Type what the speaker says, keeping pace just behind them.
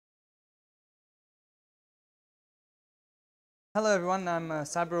Hello everyone, I'm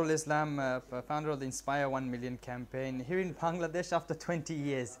Sabirul Islam, founder of the Inspire 1 Million campaign here in Bangladesh after 20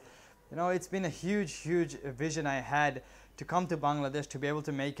 years. It's been a huge vision I had to come to Bangladesh to be able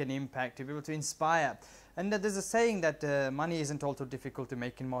to make an impact, to be able to inspire. And there's a saying that money isn't all too difficult to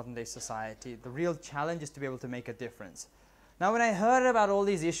make in modern day society. The real challenge is to be able to make a difference. Now when I heard about all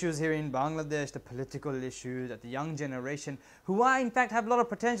these issues here in Bangladesh, the political issues, that the young generation who are in fact have a lot of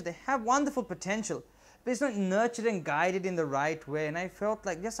potential, they have wonderful potential, but it's not nurtured and guided in the right way. And I felt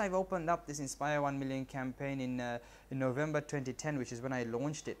like, yes, I've opened up this Inspire 1 Million campaign in November 2010, which is when I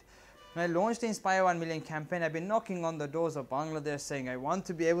launched it. When I launched the Inspire 1 Million campaign, I've been knocking on the doors of Bangladesh saying I want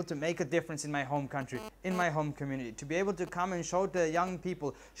to be able to make a difference in my home country, in my home community, to be able to come and show the young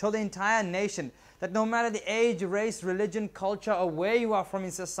people, show the entire nation that no matter the age, race, religion, culture, or where you are from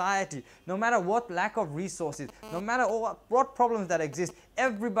in society, no matter what lack of resources, no matter what problems that exist,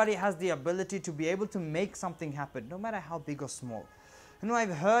 everybody has the ability to be able to make something happen, no matter how big or small.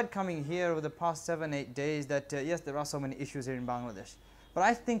 I've heard coming here over the past 7-8 days that yes, there are so many issues here in Bangladesh. But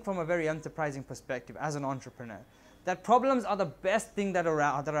I think from a very enterprising perspective as an entrepreneur, that problems are the best thing that are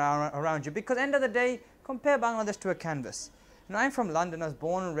around you, because at the end of the day, compare Bangladesh to a canvas. I'm from London. I was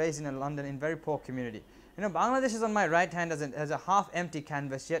born and raised in London in a very poor community. Bangladesh is on my right hand as a half empty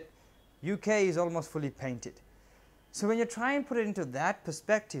canvas, yet UK is almost fully painted. So when you try and put it into that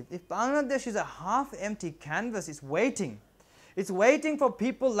perspective, if Bangladesh is a half empty canvas, it's waiting. It's waiting for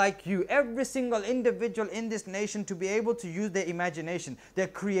people like you, every single individual in this nation, to be able to use their imagination, their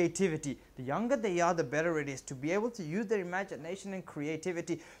creativity. The younger they are, the better it is to be able to use their imagination and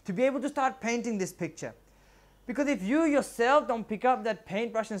creativity to be able to start painting this picture. Because if you yourself don't pick up that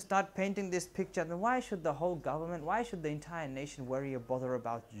paintbrush and start painting this picture, then why should the whole government, why should the entire nation worry or bother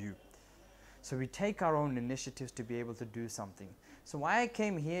about you? So we take our own initiatives to be able to do something. So why I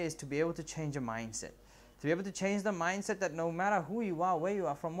came here is to be able to change a mindset. To be able to change the mindset that no matter who you are, where you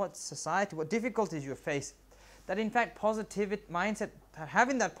are from, what society, what difficulties you face, that in fact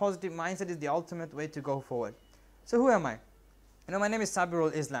having that positive mindset is the ultimate way to go forward. So who am I? My name is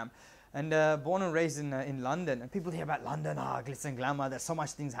Sabirul Islam, and born and raised in London. And people hear about London, glitz and glamour, there's so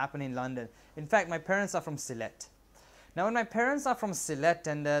much things happen in London. In fact, my parents are from Sylhet. Now when my parents are from Sylhet,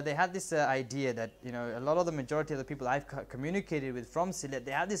 and they had this idea that, a lot of the majority of the people I've communicated with from Sylhet,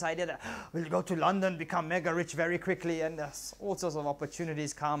 they had this idea that we'll go to London, become mega rich very quickly, and all sorts of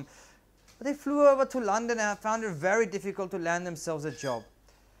opportunities come. But they flew over to London and found it very difficult to land themselves a job.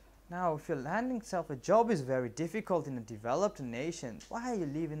 Now if you're landing yourself a job is very difficult in a developed nation, why are you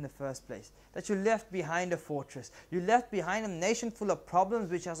leaving in the first place? That you left behind a fortress, you left behind a nation full of problems,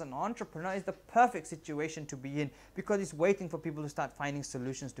 which as an entrepreneur is the perfect situation to be in, because it's waiting for people to start finding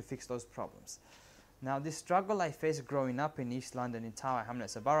solutions to fix those problems. Now this struggle I faced growing up in East London, in Tower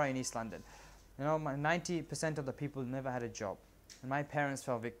Hamlets, a borough in East London, 90% of the people never had a job. And my parents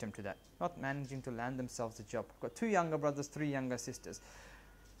fell victim to that, not managing to land themselves a job. I've got 2 younger brothers, 3 younger sisters.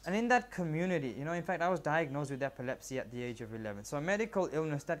 And in that community, in fact, I was diagnosed with epilepsy at the age of 11. So a medical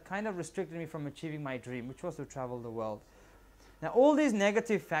illness that kind of restricted me from achieving my dream, which was to travel the world. Now all these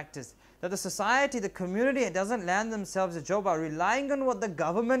negative factors that the society, the community doesn't land themselves a job, are relying on what the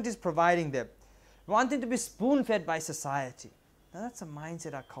government is providing them, wanting to be spoon-fed by society. Now that's a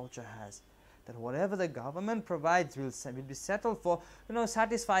mindset our culture has, that whatever the government provides will be settled for,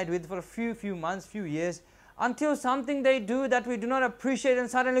 satisfied with for a few months, few years, until something they do that we do not appreciate, and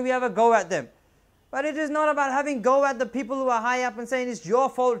suddenly we have a go at them. But it is not about having go at the people who are high up and saying it's your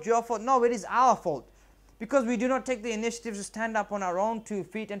fault, your fault. No, it is our fault, because we do not take the initiative to stand up on our own 2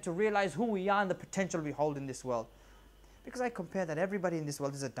 feet and to realize who we are and the potential we hold in this world. Because I compare that everybody in this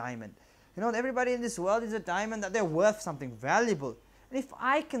world is a diamond. Everybody in this world is a diamond, that they're worth something valuable. And if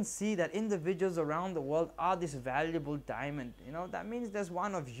I can see that individuals around the world are this valuable diamond, that means there's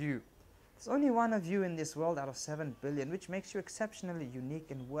one of you. There's only one of you in this world out of 7 billion, which makes you exceptionally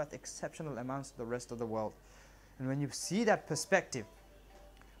unique and worth exceptional amounts to the rest of the world. And when you see that perspective,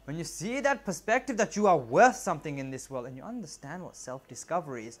 that you are worth something in this world, and you understand what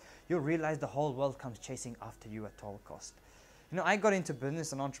self-discovery is, you'll realize the whole world comes chasing after you at all cost. I got into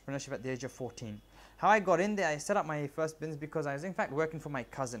business and entrepreneurship at the age of 14. How I got in there, I set up my first business because I was in fact working for my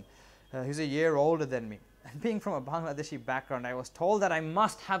cousin, who's a year older than me. And being from a Bangladeshi background, I was told that I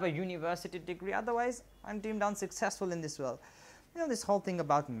must have a university degree, otherwise I'm deemed unsuccessful in this world. This whole thing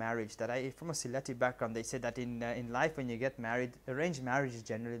about marriage, that from a Sylheti background, they say that in life when you get married, arranged marriage is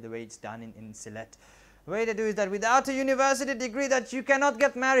generally the way it's done in Sylhet. The way they do is that without a university degree that you cannot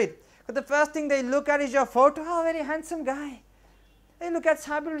get married. But the first thing they look at is your photo. Oh, very handsome guy. They look at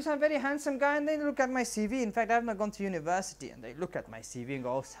Sabirul, a very handsome guy, and they look at my CV. In fact, I have not gone to university, and they look at my CV and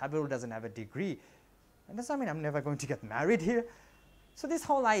go, oh, Sabirul doesn't have a degree. Does that mean I'm never going to get married here? So this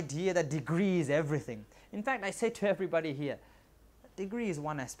whole idea that degree is everything. In fact, I say to everybody here, degree is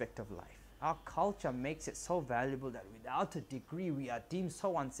one aspect of life. Our culture makes it so valuable that without a degree we are deemed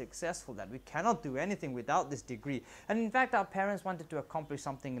so unsuccessful that we cannot do anything without this degree. And in fact, our parents wanted to accomplish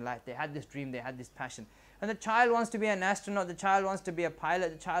something in life. They had this dream, they had this passion. And the child wants to be an astronaut, the child wants to be a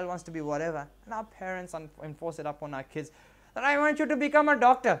pilot, the child wants to be whatever. And our parents enforce it upon our kids that I want you to become a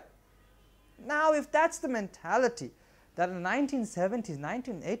doctor. Now, if that's the mentality that in the 1970s,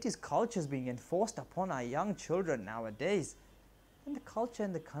 1980s culture is being enforced upon our young children nowadays, then the culture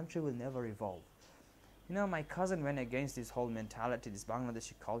in the country will never evolve. You know, my cousin went against this whole mentality, this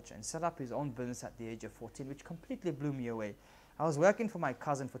Bangladeshi culture, and set up his own business at the age of 14, which completely blew me away. I was working for my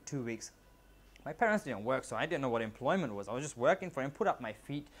cousin for 2 weeks. My parents didn't work, so I didn't know what employment was. I was just working for him, put up my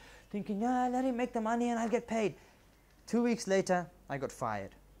feet, thinking, yeah, let him make the money and I'll get paid. 2 weeks later, I got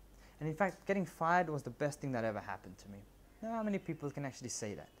fired. And in fact, getting fired was the best thing that ever happened to me. You know how many people can actually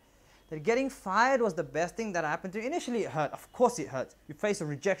say that? That getting fired was the best thing that happened to you. Initially it hurt. Of course it hurts. You face a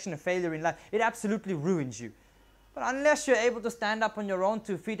rejection, a failure in life. It absolutely ruins you. But unless you're able to stand up on your own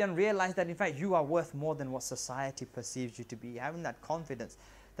 2 feet and realize that in fact you are worth more than what society perceives you to be, having that confidence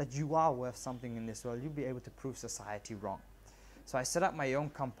that you are worth something in this world, you'll be able to prove society wrong. So I set up my own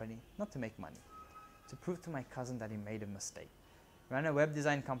company, not to make money, to prove to my cousin that he made a mistake. Ran a web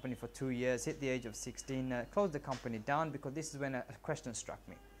design company for 2 years, hit the age of 16, closed the company down because this is when a question struck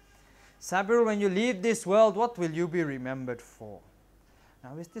me. Sabirul, when you leave this world, what will you be remembered for?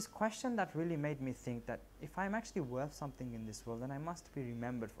 Now, it's this question that really made me think that if I'm actually worth something in this world, then I must be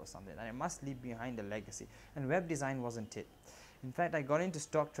remembered for something, and I must leave behind a legacy. And web design wasn't it. In fact, I got into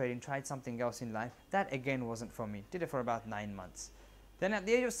stock trading, tried something else in life. That again wasn't for me. Did it for about 9 months. Then at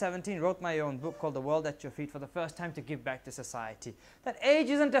the age of 17, wrote my own book called The World at Your Feet for the first time to give back to society. That age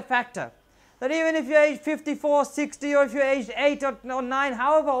isn't a factor. That even if you're aged 54, 60, or if you're aged 8 or 9,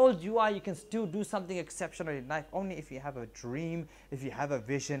 however old you are, you can still do something exceptional in life, only if you have a dream, if you have a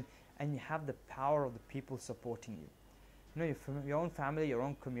vision, and you have the power of the people supporting you. You know, your own family, your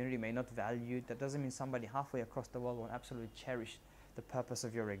own community may not value you. That doesn't mean somebody halfway across the world will absolutely cherish the purpose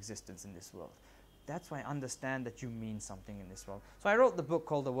of your existence in this world. That's why I understand that you mean something in this world. So I wrote the book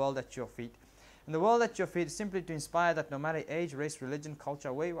called The World at Your Feet. And The World at Your Feet is simply to inspire that no matter age, race, religion,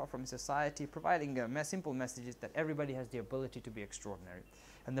 culture, where you are from society, providing simple messages that everybody has the ability to be extraordinary.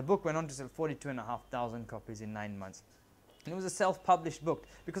 And the book went on to sell 42,500 copies in 9 months. And it was a self-published book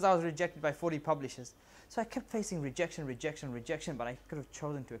because I was rejected by 40 publishers. So I kept facing rejection, but I could have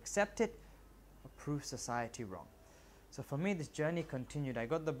chosen to accept it or prove society wrong. So for me, this journey continued. I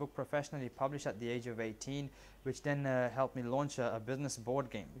got the book professionally published at the age of 18, which then helped me launch a business board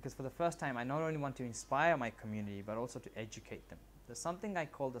game. Because for the first time, I not only want to inspire my community, but also to educate them. There's something I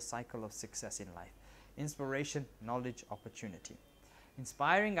call the cycle of success in life. Inspiration, knowledge, opportunity.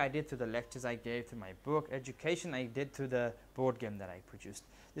 Inspiring I did through the lectures I gave, through my book. Education I did through the board game that I produced.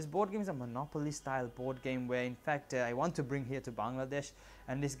 This board game is a Monopoly style board game where in fact I want to bring here to Bangladesh,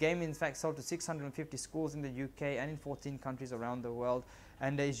 and this game in fact sold to 650 schools in the UK and in 14 countries around the world,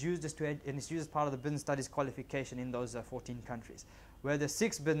 and is used as part of the business studies qualification in those 14 countries. Where there's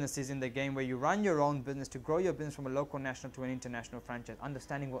 6 businesses in the game where you run your own business to grow your business from a local national to an international franchise,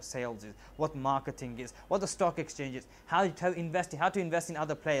 understanding what sales is, what marketing is, what the stock exchange is, how to invest in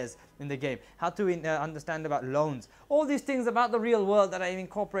other players in the game, how to understand about loans, all these things about the real world that I've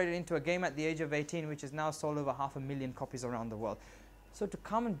incorporated into a game at the age of 18, which has now sold over 500,000 copies around the world. So to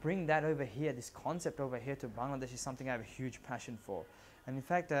come and bring that over here, this concept over here to Bangladesh is something I have a huge passion for. And in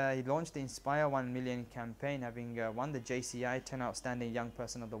fact, he launched the Inspire 1 Million campaign, having won the JCI 10 Outstanding Young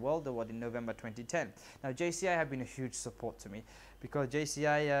Person of the World Award in November 2010. Now, JCI have been a huge support to me because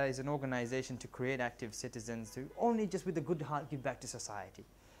JCI is an organization to create active citizens to only just with a good heart give back to society.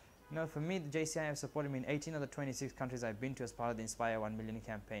 You know, for me, the JCI have supported me in 18 of the 26 countries I've been to as part of the Inspire 1 Million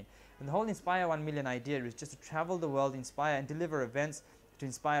campaign. And the whole Inspire 1 Million idea is just to travel the world, inspire and deliver events to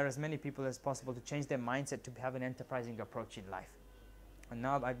inspire as many people as possible to change their mindset to have an enterprising approach in life. And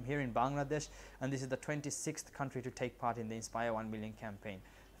now I'm here in Bangladesh, and this is the 26th country to take part in the Inspire 1 Million campaign.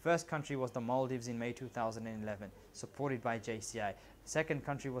 The first country was the Maldives in May 2011, supported by JCI. The second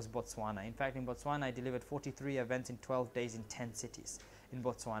country was Botswana. In fact, in Botswana, I delivered 43 events in 12 days in 10 cities in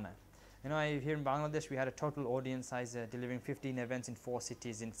Botswana. You know, here in Bangladesh, we had a total audience size delivering 15 events in 4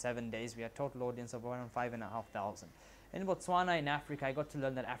 cities in 7 days. We had a total audience of around 5,500. In Botswana, in Africa, I got to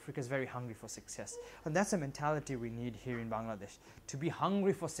learn that Africa is very hungry for success. And that's a mentality we need here in Bangladesh. To be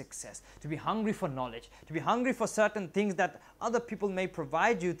hungry for success, to be hungry for knowledge, to be hungry for certain things that other people may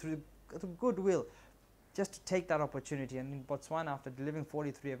provide you through goodwill. just to take that opportunity. And in Botswana, after delivering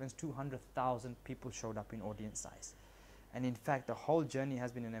 43 events, 200,000 people showed up in audience size. And in fact, the whole journey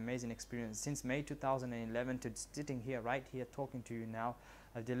has been an amazing experience. Since May 2011 to sitting here, right here, talking to you now,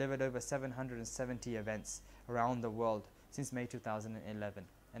 I've delivered over 770 events around the world since May 2011.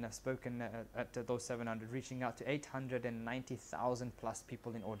 And I've spoken at those 700, reaching out to 890,000 plus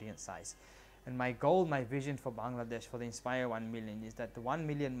people in audience size. And my goal, my vision for Bangladesh, for the Inspire 1 million, is that the 1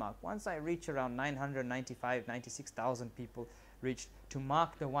 million mark, once I reach around 96,000 people reached, to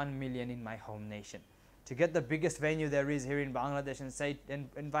mark the 1 million in my home nation. To get the biggest venue there is here in Bangladesh and say, and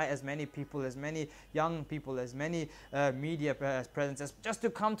invite as many people, as many young people, as many media presence, as just to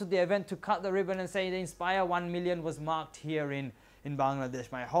come to the event, to cut the ribbon and say the Inspire 1 million was marked here in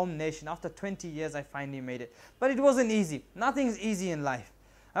Bangladesh, my home nation. After 20 years, I finally made it. But it wasn't easy. Nothing is easy in life.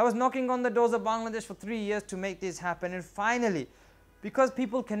 I was knocking on the doors of Bangladesh for 3 years to make this happen. And finally, because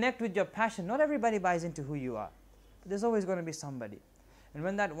people connect with your passion, not everybody buys into who you are. But there's always going to be somebody. And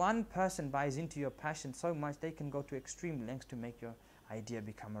when that one person buys into your passion so much, they can go to extreme lengths to make your idea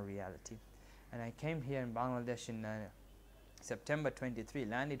become a reality. And I came here in Bangladesh in September 23,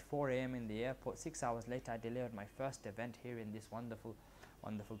 landed 4 a.m. in the airport. 6 hours later, I delivered my first event here in this wonderful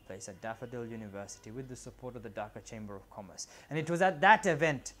place at Daffodil University with the support of the Dhaka Chamber of Commerce. And it was at that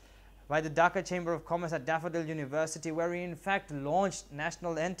event by the Dhaka Chamber of Commerce at Daffodil University where we in fact launched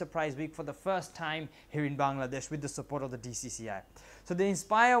National Enterprise Week for the first time here in Bangladesh with the support of the DCCI. So the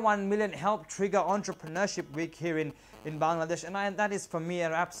Inspire 1 million helped trigger Entrepreneurship Week here in Bangladesh, and that is for me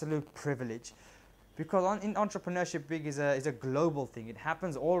an absolute privilege. Because in Entrepreneurship Week is a global thing. It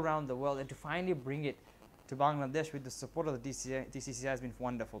happens all around the world, and to finally bring it to Bangladesh with the support of the DCCI has been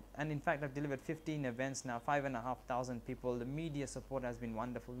wonderful. And in fact, I've delivered 15 events now, 5,500 people. The media support has been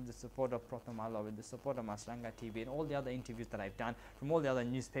wonderful with the support of Protomalo, with the support of Masranga TV, and all the other interviews that I've done from all the other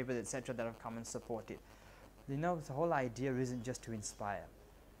newspapers, etc., that have come and supported. You know, the whole idea isn't just to inspire,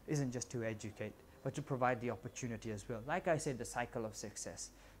 isn't just to educate, but to provide the opportunity as well. Like I said, the cycle of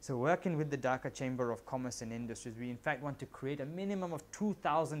success. So working with the Dhaka Chamber of Commerce and Industries, we in fact want to create a minimum of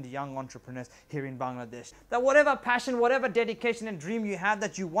 2,000 young entrepreneurs here in Bangladesh. That whatever passion, whatever dedication and dream you have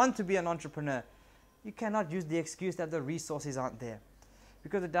that you want to be an entrepreneur, you cannot use the excuse that the resources aren't there.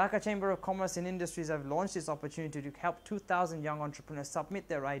 Because the Dhaka Chamber of Commerce and Industries have launched this opportunity to help 2,000 young entrepreneurs submit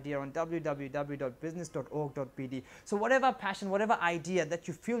their idea on www.business.org.bd. So whatever passion, whatever idea that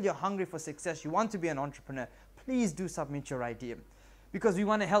you feel you're hungry for success, you want to be an entrepreneur, please do submit your idea. Because we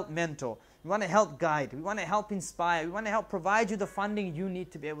want to help mentor, we want to help guide, we want to help inspire, we want to help provide you the funding you need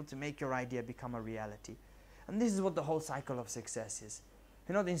to be able to make your idea become a reality. And this is what the whole cycle of success is.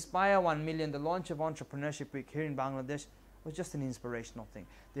 You know, the Inspire 1 million, the launch of Entrepreneurship Week here in Bangladesh was just an inspirational thing.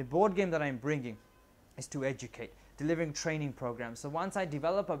 The board game that I'm bringing is to educate, delivering training programs. So once I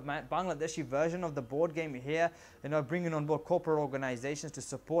develop a Bangladeshi version of the board game here, you know, bringing on board corporate organizations to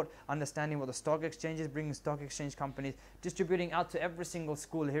support understanding what the stock exchange is, bringing stock exchange companies, distributing out to every single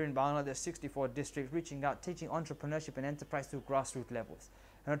school here in Bangladesh, 64 districts, reaching out, teaching entrepreneurship and enterprise to grassroots levels.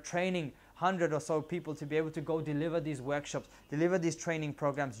 You know, training 100 or so people to be able to go deliver these workshops, deliver these training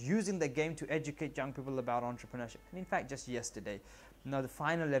programs, using the game to educate young people about entrepreneurship. And in fact, just yesterday, you know, the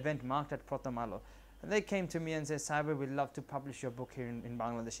final event marked at Protomalo, and they came to me and said, Sabir, we'd love to publish your book here in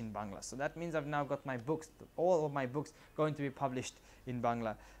Bangladesh, in Bangla. So that means I've now got my books, all of my books going to be published in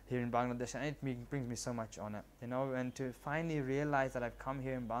Bangla, here in Bangladesh. And it brings me so much honor, you know, and to finally realize that I've come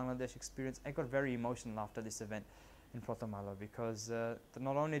here in Bangladesh experience, I got very emotional after this event in Protomalo, because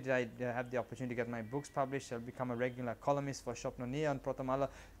not only did I have the opportunity to get my books published, I'll become a regular columnist for Shopnonia on Protomalo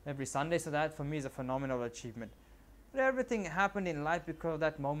every Sunday. So that for me is a phenomenal achievement. But everything happened in life because of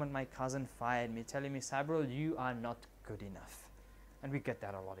that moment my cousin fired me, telling me, Sabirul, you are not good enough. And we get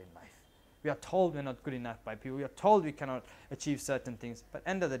that a lot in life. We are told we're not good enough by people. We are told we cannot achieve certain things. But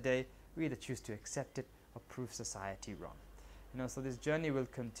end of the day, we either choose to accept it or prove society wrong. You know, so this journey will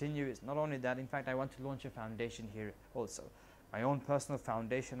continue. It's not only that, in fact, I want to launch a foundation here also. My own personal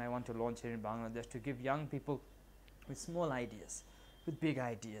foundation I want to launch here in Bangladesh to give young people with small ideas, with big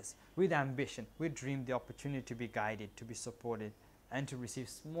ideas, with ambition, with dream, the opportunity to be guided, to be supported, and to receive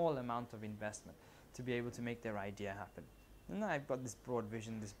small amount of investment to be able to make their idea happen. And I've got this broad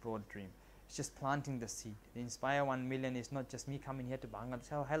vision, this broad dream. It's just planting the seed. The Inspire 1 million is not just me coming here to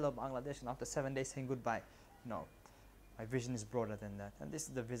Bangladesh, oh, hello Bangladesh, and after 7 days saying goodbye. No. My vision is broader than that. And this is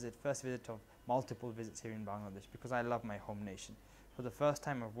the first visit of multiple visits here in Bangladesh, because I love my home nation. For the first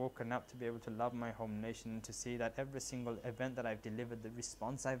time I've woken up to be able to love my home nation and to see that every single event that I've delivered, the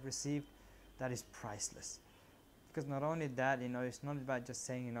response I've received, that is priceless. Because not only that, you know, it's not about just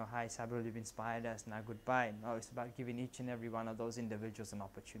saying, you know, hi Sabirul, you've inspired us, now goodbye. No, it's about giving each and every one of those individuals an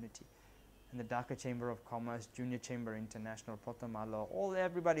opportunity. and the Dhaka Chamber of Commerce, Junior Chamber International, Protamala,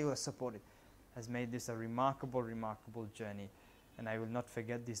 everybody who has supported has made this a remarkable, remarkable journey. And I will not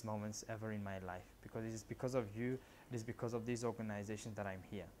forget these moments ever in my life, because it is because of you, it is because of these organizations that I'm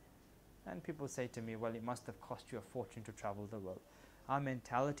here. And people say to me, well, it must have cost you a fortune to travel the world. Our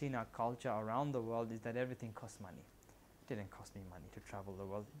mentality and our culture around the world is that everything costs money. It didn't cost me money to travel the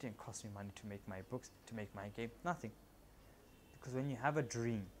world. It didn't cost me money to make my books, to make my game, nothing. Because when you have a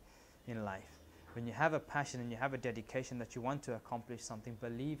dream in life, when you have a passion and you have a dedication that you want to accomplish something,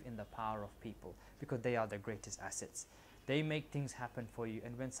 believe in the power of people, because they are the greatest assets. They make things happen for you,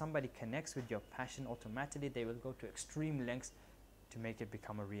 and when somebody connects with your passion, automatically they will go to extreme lengths to make it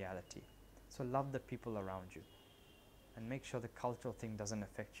become a reality. So love the people around you, and make sure the cultural thing doesn't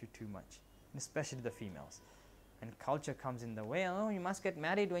affect you too much, and especially the females. And culture comes in the way, oh, you must get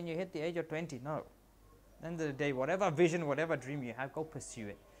married when you hit the age of 20. No. At the end of the day, whatever vision, whatever dream you have, go pursue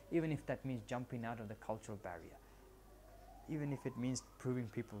it, even if that means jumping out of the cultural barrier. Even if it means proving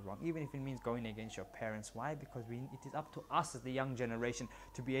people wrong, even if it means going against your parents. Why? Because it is up to us as the young generation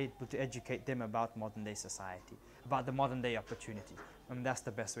to be able to educate them about modern day society, about the modern day opportunity. And that's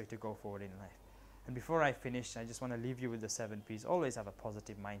the best way to go forward in life. And before I finish, I just want to leave you with the 7 P's. Always have a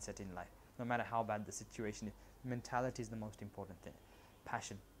positive mindset in life, no matter how bad the situation is. Mentality is the most important thing.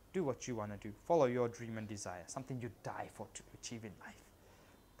 Passion. Do what you want to do. Follow your dream and desire, something you die for to achieve in life.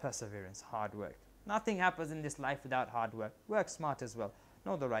 Perseverance, hard work. Nothing happens in this life without hard work. Work smart as well.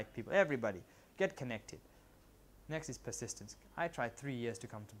 Know the right people. Everybody. Get connected. Next is persistence. I tried 3 years to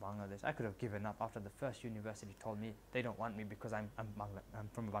come to Bangladesh. I could have given up after the first university told me they don't want me because I'm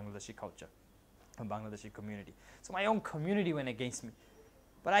from a Bangladeshi culture, a Bangladeshi community. So my own community went against me.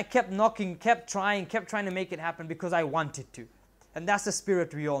 But I kept knocking, kept trying to make it happen because I wanted to. And that's the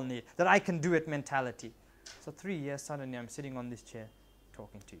spirit we all need, that I can do it mentality. So 3 years, suddenly I'm sitting on this chair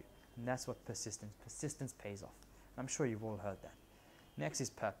talking to you. And that's what persistence pays off. I'm sure you've all heard that. Next is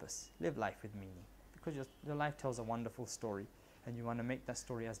purpose. Live life with meaning, because your life tells a wonderful story and you want to make that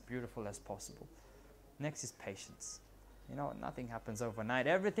story as beautiful as possible. Next is patience. You know, nothing happens overnight.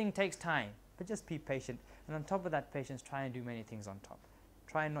 Everything takes time, but just be patient. And on top of that patience, try and do many things on top.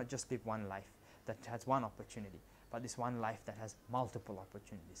 Try and not just live one life that has one opportunity, but this one life that has multiple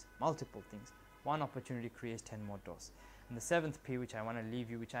opportunities, multiple things. One opportunity creates 10 more doors. And the 7th P, which I want to leave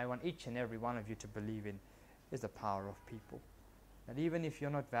you, which I want each and every one of you to believe in, is the power of people. That even if you're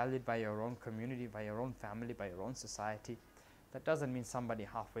not valued by your own community, by your own family, by your own society, that doesn't mean somebody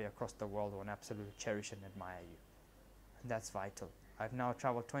halfway across the world won't absolutely cherish and admire you. And that's vital. I've now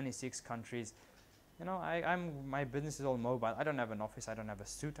traveled 26 countries. You know, my business is all mobile. I don't have an office. I don't have a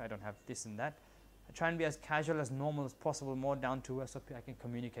suit. I don't have this and that. I try and be as casual, as normal as possible, more down to earth, so I can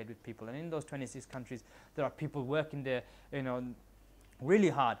communicate with people. And in those 26 countries, there are people working there, you know, really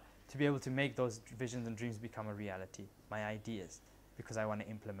hard to be able to make those visions and dreams become a reality, my ideas, because I want to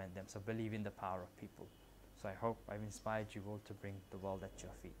implement them. So believe in the power of people. So I hope I've inspired you all to bring the world at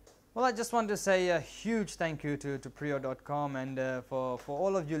your feet. Well, I just want to say a huge thank you to Priyo.com and for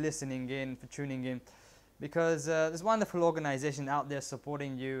all of you listening in, for tuning in. Because there's wonderful organization out there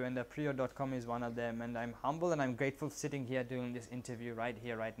supporting you, and Priyo.com is one of them. And I'm humble and I'm grateful sitting here doing this interview right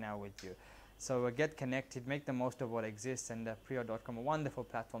here, right now with you. So get connected, make the most of what exists, and Priyo.com, a wonderful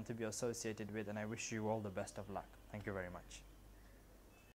platform to be associated with. And I wish you all the best of luck. Thank you very much.